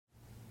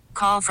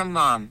call from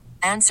mom.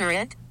 Answer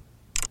it.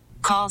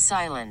 Call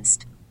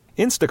silenced.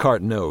 Instacart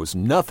knows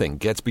nothing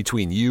gets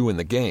between you and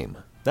the game.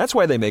 That's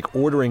why they make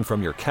ordering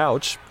from your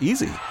couch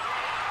easy.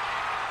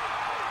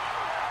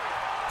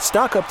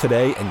 Stock up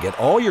today and get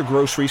all your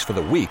groceries for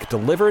the week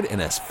delivered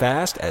in as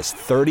fast as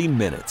 30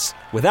 minutes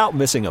without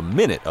missing a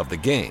minute of the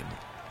game.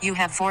 You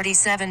have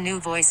 47 new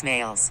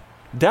voicemails.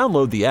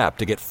 Download the app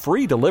to get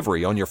free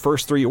delivery on your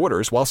first 3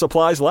 orders while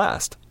supplies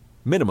last.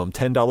 Minimum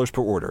 $10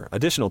 per order.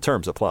 Additional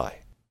terms apply.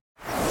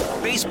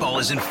 Baseball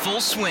is in full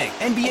swing.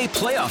 NBA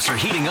playoffs are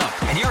heating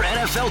up, and your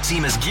NFL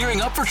team is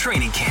gearing up for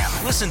training camp.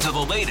 Listen to the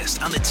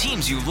latest on the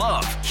teams you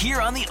love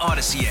here on the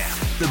Odyssey app.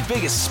 The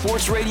biggest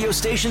sports radio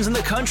stations in the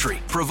country,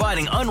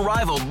 providing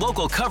unrivaled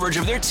local coverage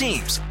of their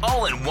teams,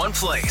 all in one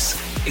place.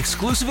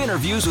 Exclusive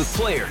interviews with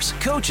players,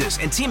 coaches,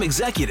 and team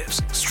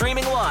executives,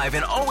 streaming live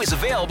and always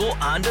available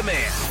on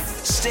demand.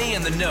 Stay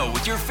in the know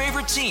with your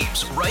favorite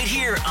teams right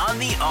here on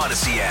the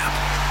Odyssey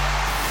app.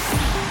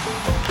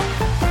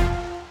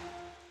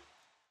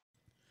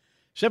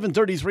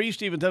 7:33,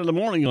 Steve and Ted in the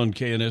morning on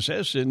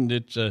KNSS, and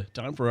it's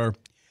time for our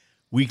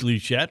weekly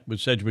chat with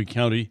Sedgwick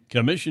County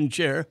Commission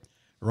Chair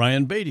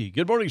Ryan Baty.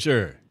 Good morning,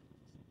 sir.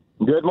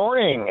 Good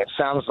morning. It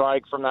sounds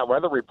like from that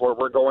weather report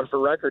we're going for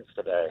records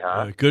today,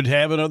 huh? Could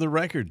have another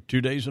record 2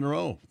 days in a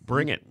row.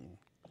 Bring it.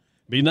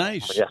 Be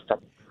nice. Yes,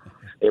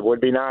 it would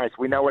be nice.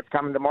 We know what's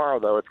coming tomorrow,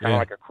 though. It's kind of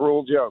like a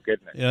cruel joke,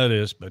 isn't it? Yeah, it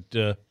is,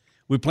 but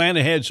we plan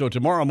ahead, so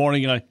tomorrow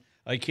morning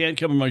I can't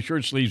come in my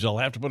shirt sleeves. I'll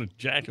have to put a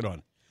jacket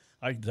on.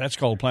 That's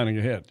called planning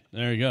ahead.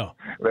 There you go.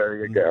 There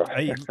you go.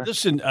 Hey,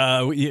 listen,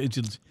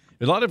 it's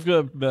a lot of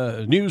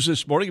news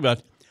this morning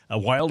about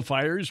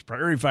wildfires,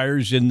 prairie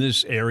fires in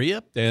this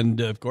area, and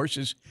of course,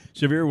 this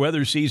severe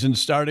weather season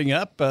starting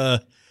up,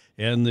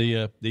 and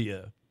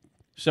the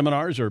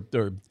seminars or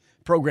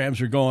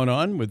programs are going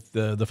on with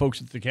the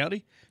folks at the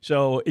county.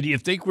 So, do you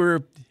think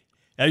we're,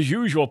 as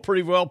usual,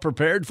 pretty well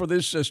prepared for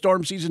this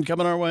storm season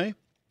coming our way?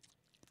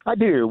 I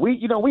do. We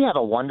have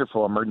a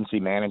wonderful emergency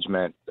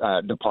management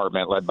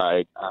department led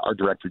by our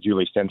director,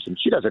 Julie Simpson.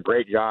 She does a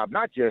great job,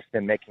 not just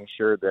in making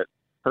sure that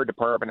her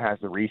department has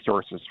the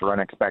resources for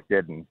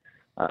unexpected and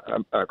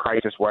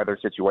crisis weather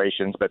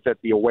situations, but that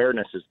the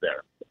awareness is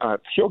there.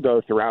 She'll go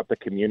throughout the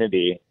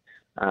community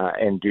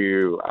and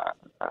do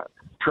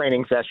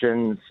training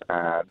sessions.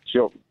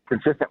 She'll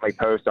consistently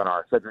post on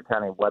our Sedgwick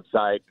County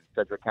website,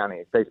 Sedgwick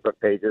County Facebook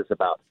pages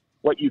about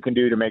what you can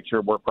do to make sure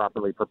we're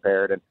properly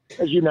prepared. And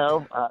as you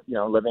know,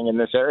 living in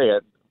this area,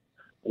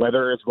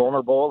 weather is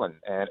vulnerable and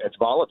it's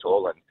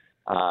volatile.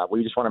 And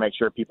we just want to make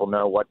sure people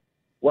know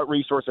what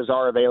resources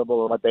are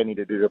available and what they need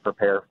to do to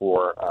prepare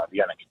for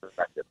the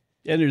unexpected.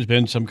 And there's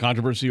been some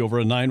controversy over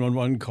a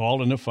 911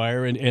 call and a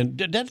fire. And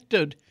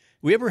did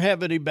we ever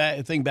have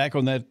anything back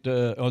on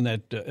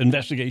that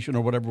investigation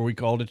or whatever we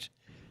called it?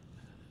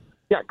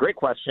 Yeah, great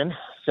question.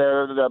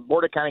 So the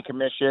Board of County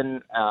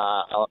Commission,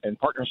 in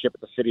partnership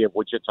with the city of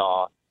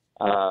Wichita,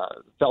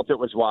 felt it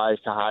was wise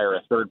to hire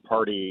a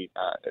third-party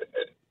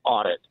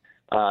audit,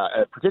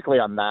 particularly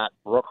on that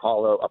Brook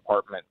Hollow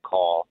apartment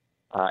call.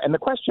 And the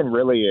question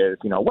really is,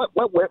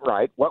 what went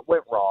right? What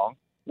went wrong?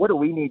 What do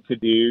we need to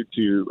do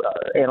to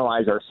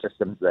analyze our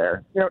systems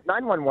there?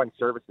 911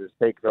 services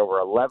take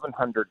over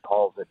 1,100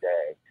 calls a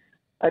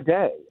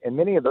day. And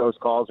many of those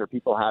calls are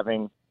people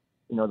having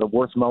the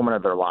worst moment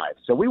of their lives.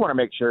 So we want to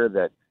make sure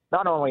that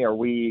not only are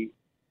we,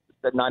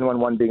 that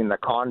 911 being the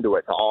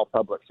conduit to all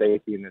public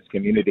safety in this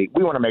community,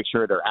 we want to make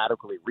sure they're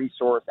adequately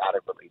resourced,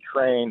 adequately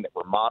trained, that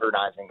we're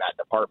modernizing that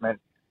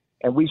department.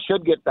 And we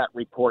should get that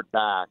report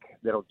back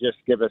that'll just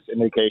give us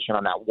an indication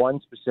on that one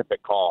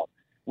specific call.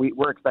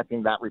 We're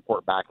expecting that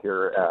report back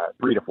here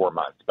 3 to 4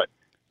 months. But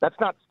that's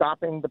not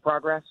stopping the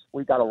progress.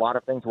 We've got a lot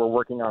of things we're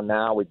working on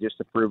now. We just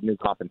approved new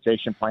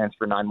compensation plans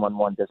for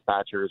 911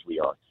 dispatchers. We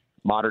are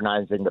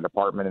modernizing the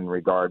department in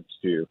regards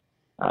to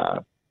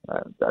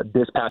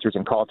dispatchers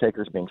and call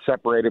takers being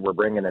separated. We're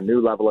bringing a new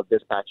level of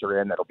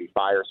dispatcher in that'll be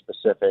fire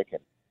specific.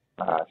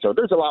 And so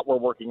there's a lot we're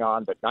working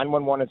on, but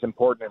 911 is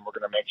important, and we're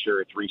going to make sure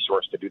it's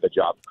resourced to do the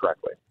job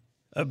correctly.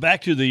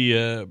 Back to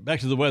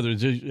the weather.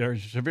 Our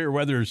severe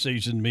weather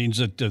season means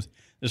that the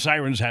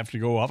sirens have to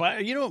go off.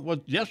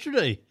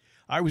 Yesterday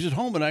I was at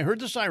home and I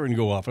heard the siren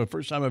go off. The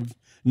first time I've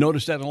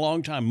noticed that in a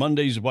long time.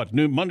 Mondays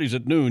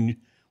at noon.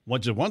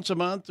 Was it once a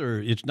month, or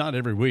it's not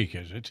every week,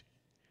 is it?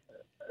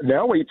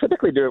 No, we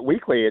typically do it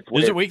weekly. It's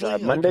it weekly?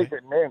 Mondays Okay.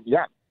 at noon.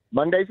 Yeah,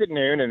 Mondays at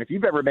noon. And if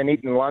you've ever been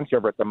eating lunch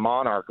over at the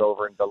Monarch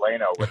over in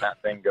Delano when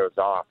that thing goes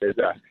off,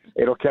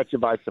 it'll catch you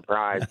by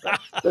surprise. But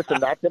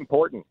listen, that's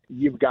important.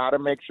 You've got to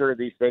make sure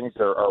these things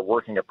are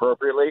working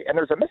appropriately. And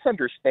there's a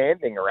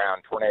misunderstanding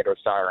around tornado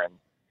sirens.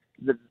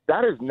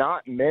 That is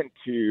not meant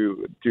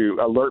to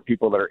alert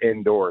people that are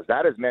indoors.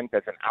 That is meant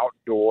as an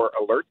outdoor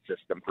alert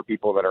system for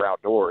people that are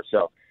outdoors.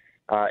 So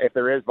if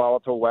there is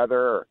volatile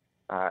weather,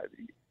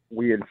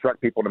 we instruct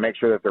people to make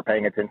sure that they're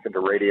paying attention to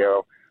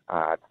radio,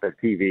 to the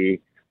TV,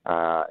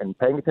 and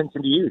paying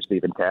attention to you,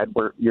 Steve and Ted.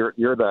 You're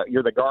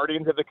the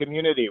guardians of the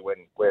community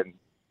when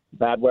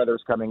bad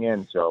weather's coming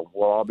in. So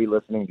we'll all be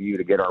listening to you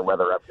to get our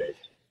weather updates.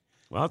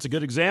 Well, it's a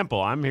good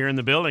example. I'm here in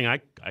the building. I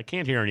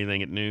can't hear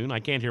anything at noon. I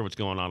can't hear what's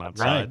going on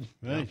outside.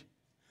 Right.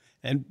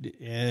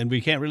 And we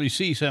can't really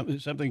see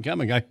something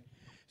coming.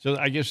 So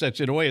I guess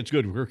that's, in a way, it's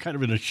good. We're kind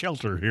of in a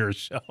shelter here,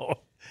 so.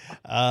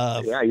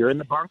 Yeah, you're in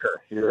the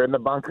bunker. You're in the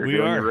bunker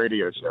doing your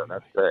radio show.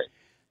 That's great.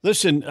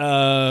 Listen,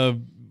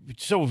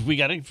 so we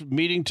got a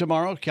meeting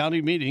tomorrow,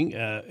 county meeting.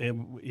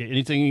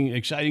 Anything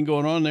exciting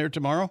going on there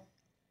tomorrow?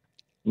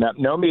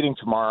 No meeting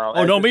tomorrow.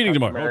 Oh, no meeting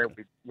tomorrow.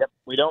 Okay.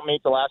 We don't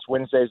meet the last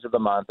Wednesdays of the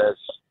month.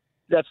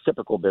 That's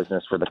typical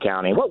business for the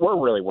county. What we're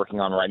really working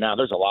on right now,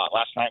 there's a lot.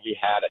 Last night we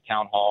had a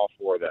town hall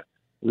for the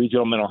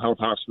Regional Mental Health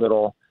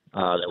Hospital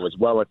that was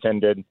well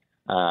attended.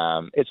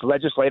 It's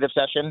legislative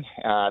session.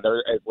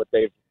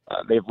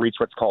 They've reached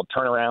what's called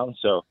turnaround,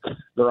 so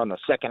they're on the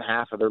second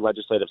half of their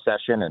legislative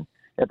session. And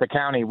at the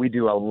county, we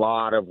do a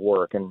lot of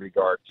work in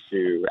regards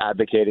to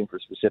advocating for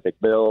specific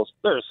bills.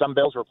 There are some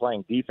bills we're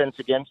playing defense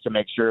against to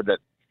make sure that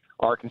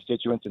our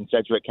constituents in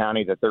Sedgwick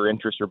County, that their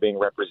interests are being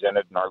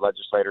represented, and our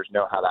legislators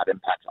know how that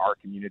impacts our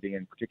community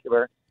in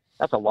particular.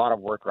 That's a lot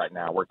of work right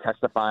now. We're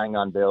testifying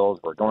on bills.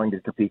 We're going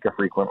to Topeka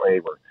frequently.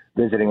 We're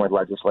visiting with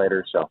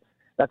legislators. So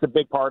that's a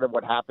big part of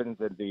what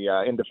happens at the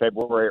end of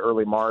February,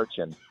 early March,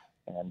 and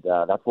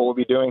that's what we'll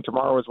be doing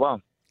tomorrow as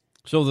well.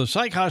 So the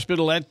psych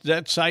hospital,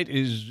 that site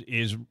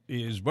is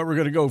where we're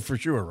going to go for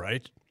sure,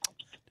 right?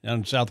 Down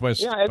in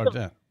southwest part of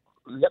town.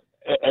 Yep.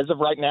 As of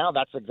right now,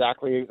 that's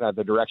exactly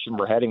the direction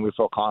we're heading. We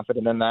feel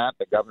confident in that.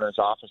 The governor's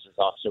office has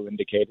also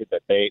indicated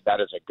that that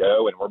is a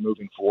go, and we're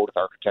moving forward with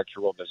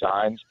architectural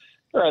designs.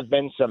 There has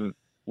been some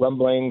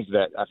rumblings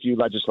that a few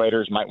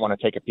legislators might want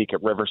to take a peek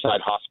at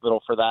Riverside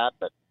Hospital for that,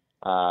 but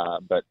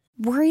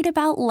Worried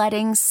about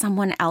letting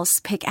someone else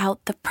pick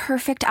out the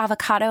perfect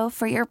avocado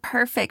for your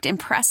perfect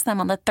impress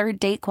them on the third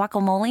date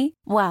guacamole?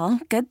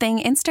 Well, good thing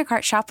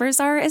Instacart shoppers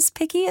are as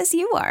picky as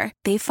you are.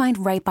 They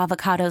find ripe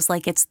avocados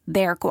like it's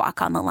their guac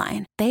on the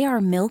line. They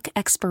are milk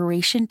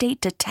expiration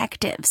date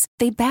detectives.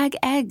 They bag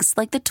eggs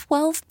like the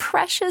 12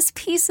 precious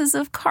pieces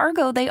of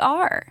cargo they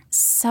are.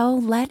 So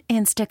let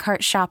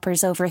Instacart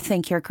shoppers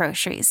overthink your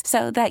groceries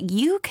so that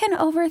you can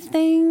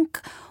overthink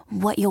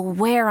what you'll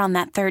wear on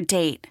that third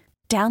date.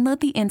 Download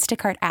the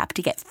Instacart app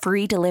to get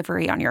free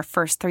delivery on your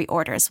first 3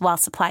 orders while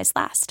supplies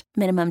last.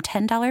 Minimum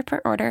 $10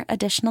 per order.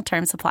 Additional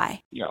terms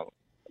apply.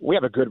 We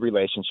have a good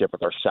relationship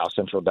with our South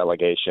Central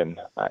delegation,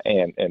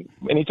 and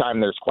anytime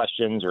there's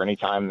questions or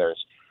anytime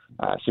there's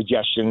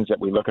suggestions that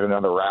we look at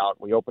another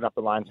route, we open up the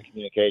lines of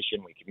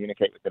communication. We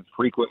communicate with them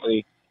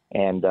frequently,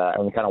 and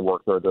we kind of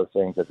work through those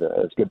things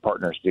as good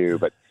partners do.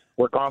 But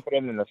we're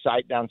confident in the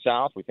site down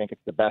south. We think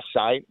it's the best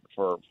site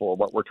for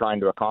what we're trying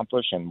to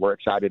accomplish, and we're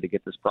excited to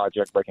get this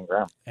project breaking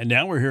ground. And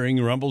now we're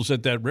hearing rumbles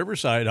that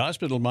Riverside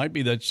Hospital might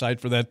be that site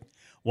for that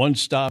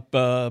one-stop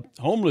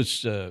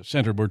homeless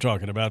center we're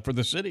talking about for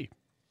the city.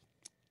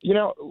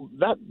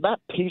 That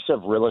piece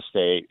of real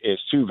estate is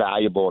too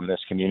valuable in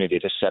this community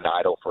to sit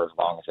idle for as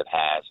long as it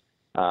has.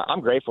 I'm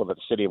grateful that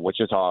the city of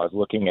Wichita is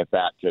looking at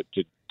that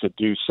to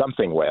do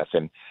something with,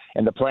 and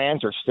the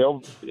plans are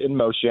still in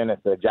motion.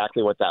 It's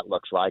exactly what that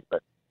looks like,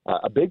 but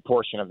a big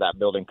portion of that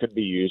building could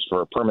be used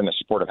for permanent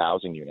supportive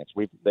housing units.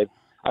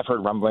 I've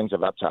heard rumblings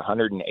of up to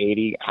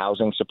 180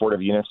 housing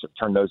supportive units to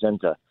turn those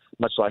into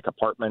much like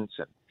apartments,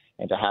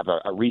 and to have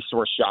a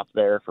resource shop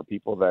there for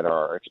people that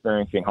are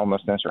experiencing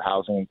homelessness or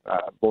housing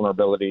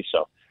vulnerability.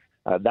 So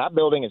that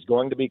building is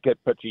going to be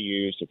put to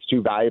use. It's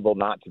too valuable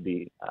not to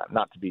be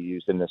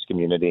used in this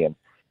community. And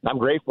I'm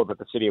grateful that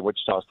the city of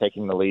Wichita is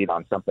taking the lead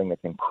on something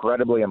that's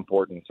incredibly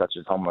important, such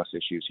as homeless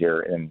issues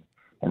here in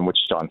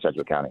Wichita and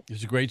Sedgwick County.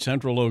 It's a great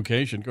central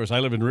location. Of course, I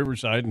live in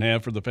Riverside and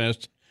have for the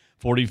past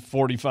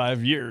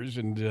 45 years.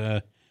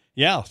 And,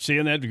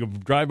 seeing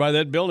that, drive by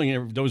that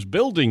building, those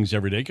buildings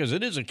every day, because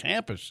it is a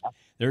campus.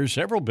 There are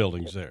several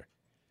buildings there.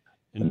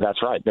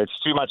 That's right. There's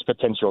too much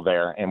potential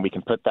there, and we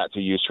can put that to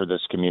use for this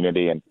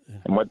community. And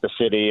what the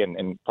city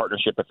and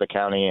partnership with the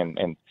county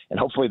and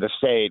hopefully the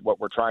state, what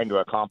we're trying to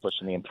accomplish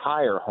in the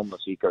entire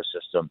homeless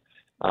ecosystem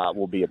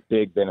will be a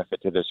big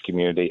benefit to this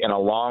community and a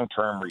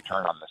long-term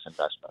return on this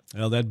investment.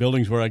 Well, that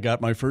building's where I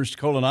got my first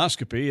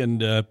colonoscopy,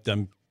 and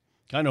I'm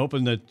kind of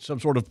hoping that some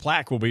sort of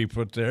plaque will be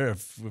put there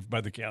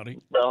by the county.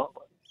 Well,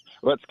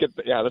 let's get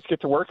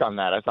to work on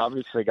that. It's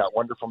obviously got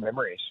wonderful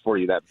memories for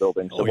you, that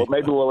building. So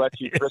maybe we'll let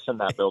you christen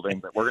that building,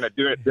 but we're going to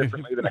do it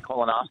differently than a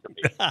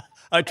colonoscopy.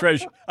 I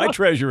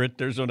treasure it.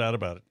 There's no doubt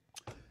about it.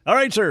 All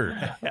right,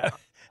 sir.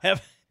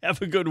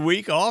 Have a good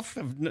week off.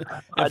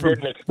 I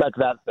didn't expect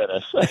that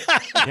finish.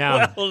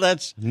 Yeah, well,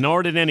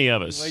 nor did any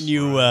of us.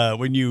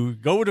 When you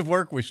go to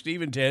work with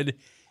Steve and Ted,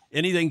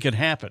 anything can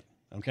happen.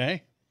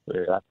 Okay.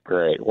 Yeah, that's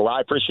great. Well,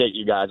 I appreciate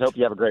you guys. Hope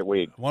you have a great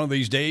week. One of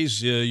these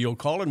days, you'll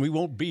call and we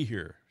won't be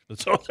here.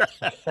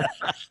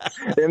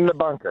 In the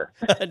bunker.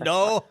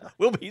 No,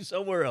 we'll be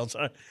somewhere else.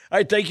 All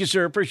right, thank you,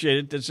 sir.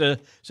 Appreciate it.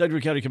 It's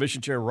Sedgwick County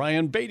Commission Chair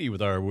Ryan Baty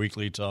with our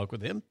weekly talk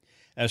with him.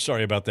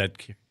 Sorry about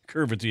that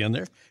curve at the end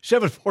there.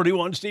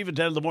 7:41, Steve and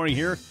Ted in the morning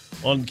here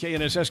on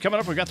KNSS. Coming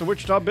up, we got the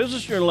Wichita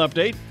Business Journal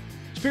update.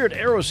 Spirit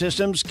Aero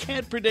Systems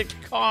can't predict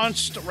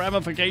cost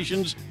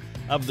ramifications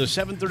of the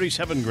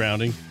 737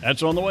 grounding.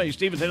 That's on the way.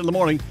 Steve at 10 in the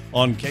morning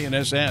on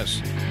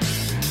KNSS.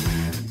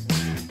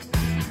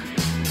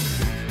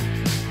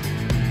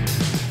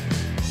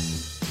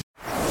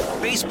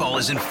 Baseball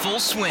is in full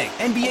swing.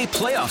 NBA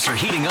playoffs are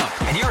heating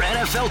up, and your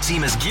NFL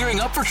team is gearing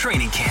up for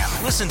training camp.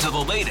 Listen to the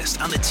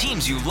latest on the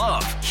teams you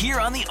love here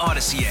on the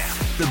Odyssey app.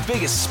 The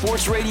biggest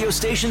sports radio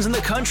stations in the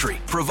country,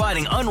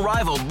 providing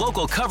unrivaled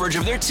local coverage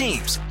of their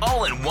teams,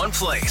 all in one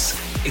place.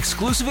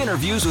 Exclusive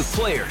interviews with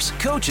players,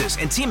 coaches,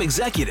 and team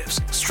executives,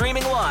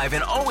 streaming live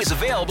and always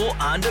available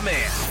on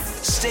demand.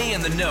 Stay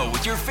in the know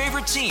with your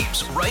favorite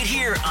teams right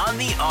here on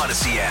the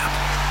Odyssey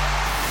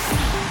app.